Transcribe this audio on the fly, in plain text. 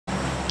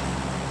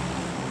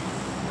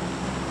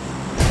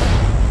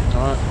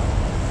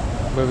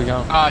Where are we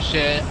going? Oh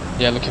shit.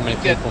 Yeah, look how many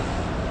people.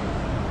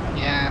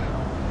 Yeah.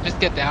 Just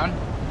get down.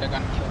 They're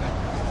gonna kill them.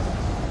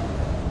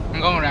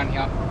 I'm going around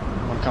here.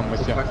 I'm coming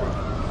with you.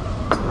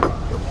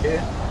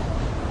 Yeah.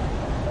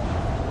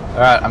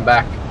 Alright, I'm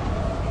back.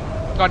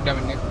 God damn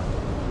it, Nick.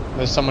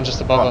 There's someone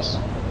just above us.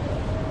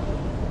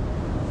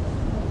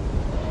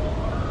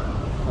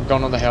 I'm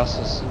going on the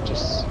houses,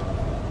 just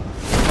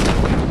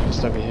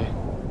over here.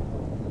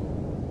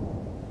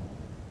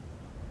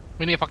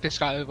 We need to fuck this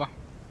guy over.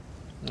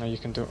 No, you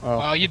can do.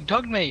 Oh, you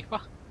dogged me.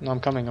 Fuck. No,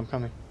 I'm coming. I'm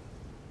coming.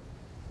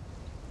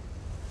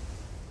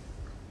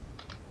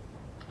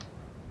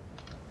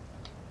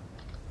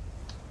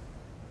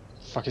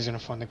 Fuck, he's gonna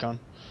find the gun.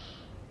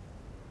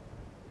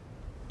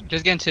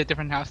 Just get into a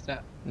different house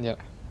there. Yep.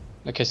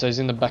 Okay, so he's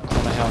in the back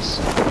corner house.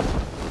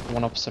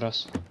 One opposite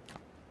us.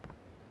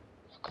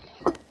 Oh,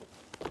 come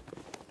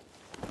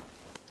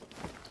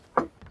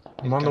on.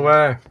 I'm on the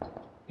way.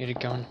 Need a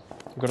gun.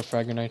 I've got a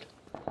frag grenade.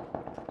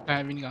 I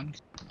have any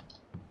guns.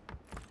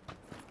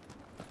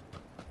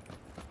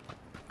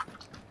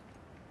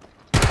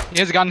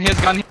 Here's a gun, here's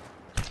a gun.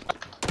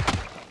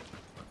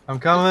 I'm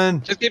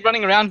coming. Just keep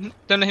running around.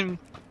 Don't let him.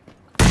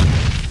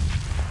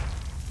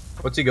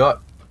 What's he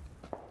got?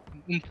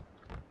 Mm.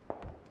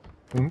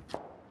 Hmm?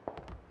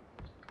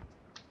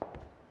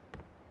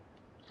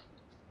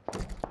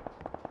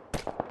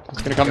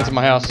 He's gonna come into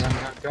my house.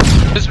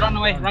 Just run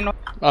away, run away.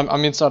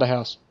 I'm inside a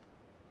house.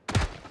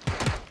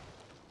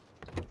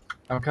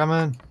 I'm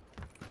coming.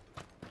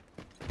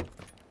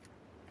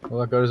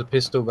 All I got is a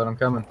pistol, but I'm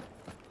coming.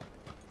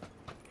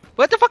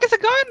 What the fuck is a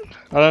gun?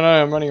 I don't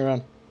know, I'm running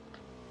around.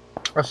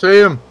 I see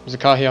him. There's a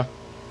car here.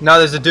 No,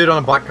 there's a dude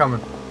on a bike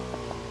coming.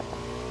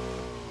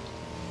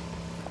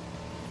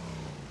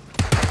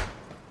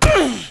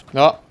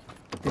 No,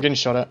 I'm getting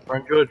shot at.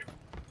 Run, George.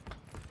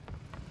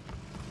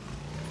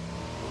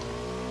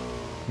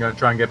 I'm gonna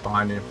try and get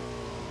behind him.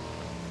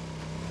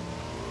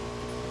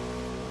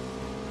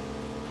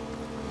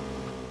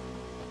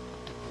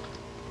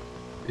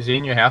 Is he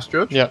in your house,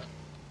 George? Yep.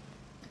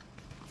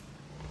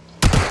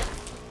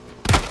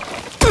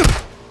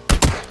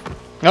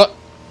 No.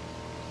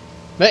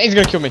 No, he's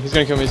gonna kill me. He's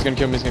gonna kill me. He's gonna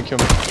kill me. He's gonna kill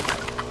me.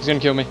 He's gonna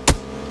kill me.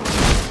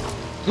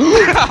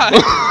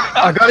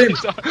 I got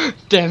him.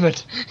 Damn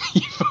it!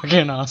 You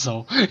fucking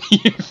asshole!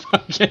 You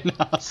fucking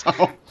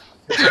asshole!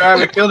 Alright,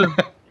 we killed him.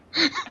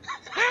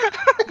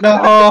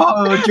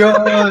 No,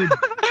 George.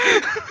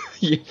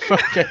 You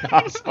fucking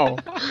asshole!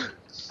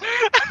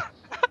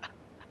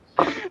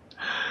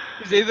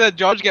 It's either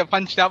George get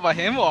punched out by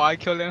him or I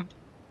kill him.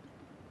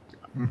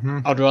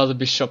 I'd rather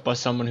be shot by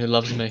someone who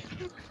loves me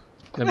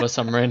than by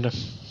some random.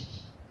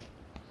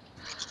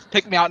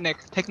 Take me out, Nick.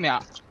 Take me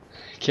out.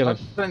 Kill him.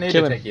 I don't need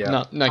Kill to him. take you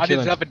out. No, I kill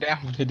him. deserve it down.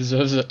 He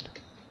deserves it.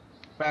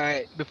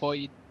 Right before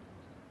you.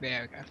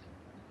 There we go.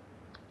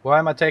 Why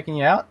am I taking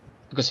you out?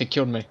 Because he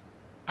killed me.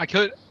 I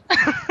killed.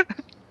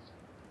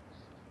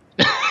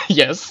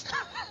 Yes.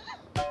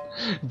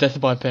 Death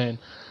by pain.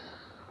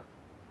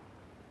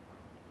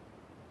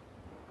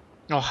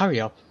 Oh, hurry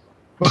up.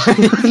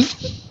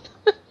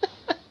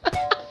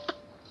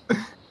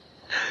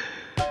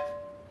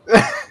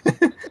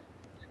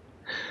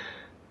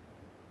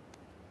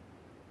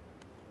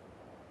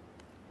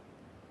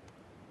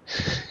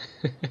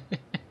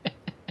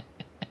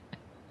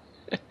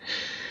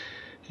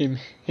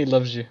 He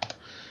loves you.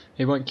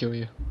 He won't kill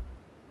you.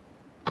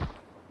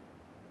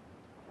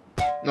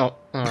 No,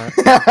 alright.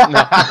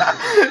 No.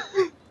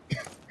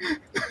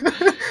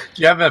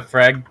 Do you have a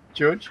frag,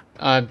 George?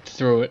 I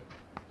threw it.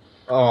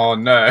 Oh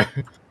no.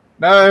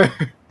 No!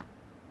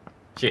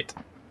 Shit.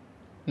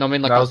 No, I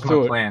mean like That I was threw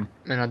my it plan.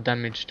 and I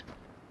damaged.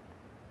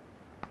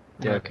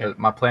 Yeah, Okay. but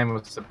my plan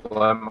was to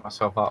blow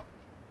myself up.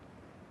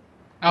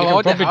 Oh, You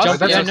well, can the probably house? jump.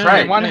 That's Yeah, a no,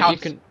 frag. One no,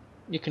 house.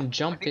 you can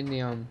jump in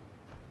the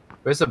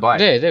Where's the bike?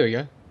 There we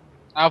go.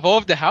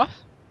 Above the house?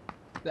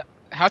 The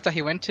house that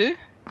he went to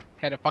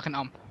had a fucking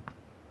ump.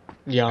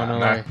 Yeah, I know.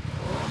 no.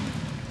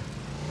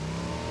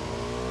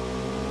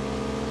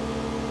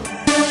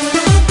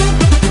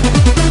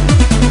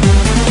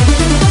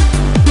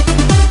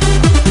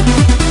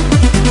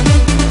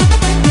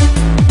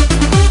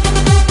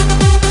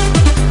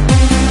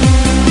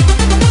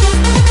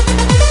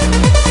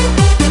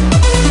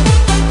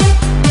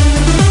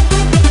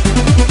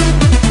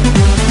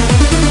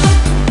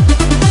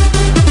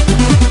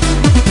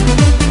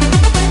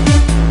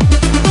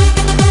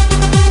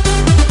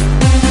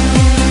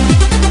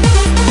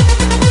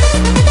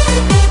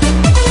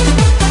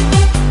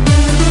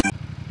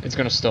 It's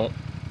gonna stop.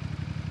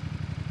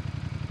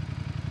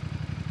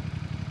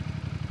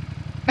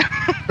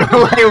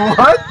 Wait,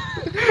 what?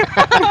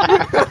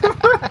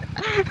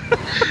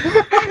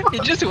 He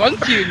just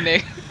wants you,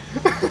 Nick.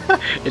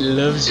 It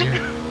loves you.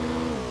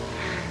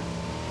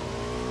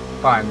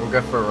 Fine, we'll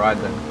go for a ride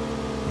then.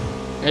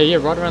 Hey, yeah,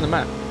 right around the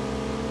map.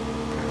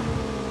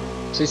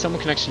 See,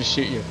 someone can actually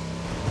shoot you.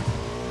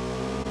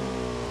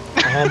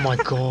 Oh my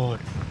god.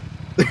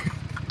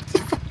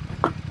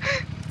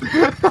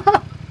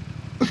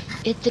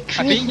 It's a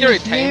I think you already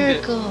Christmas tamed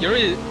it. miracle.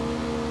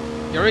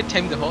 You already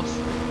tamed the horse.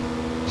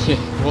 Yeah,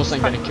 he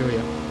wasn't gonna kill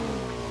you.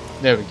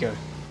 There we go.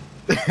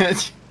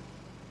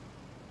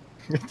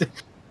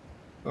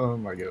 Oh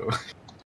my god.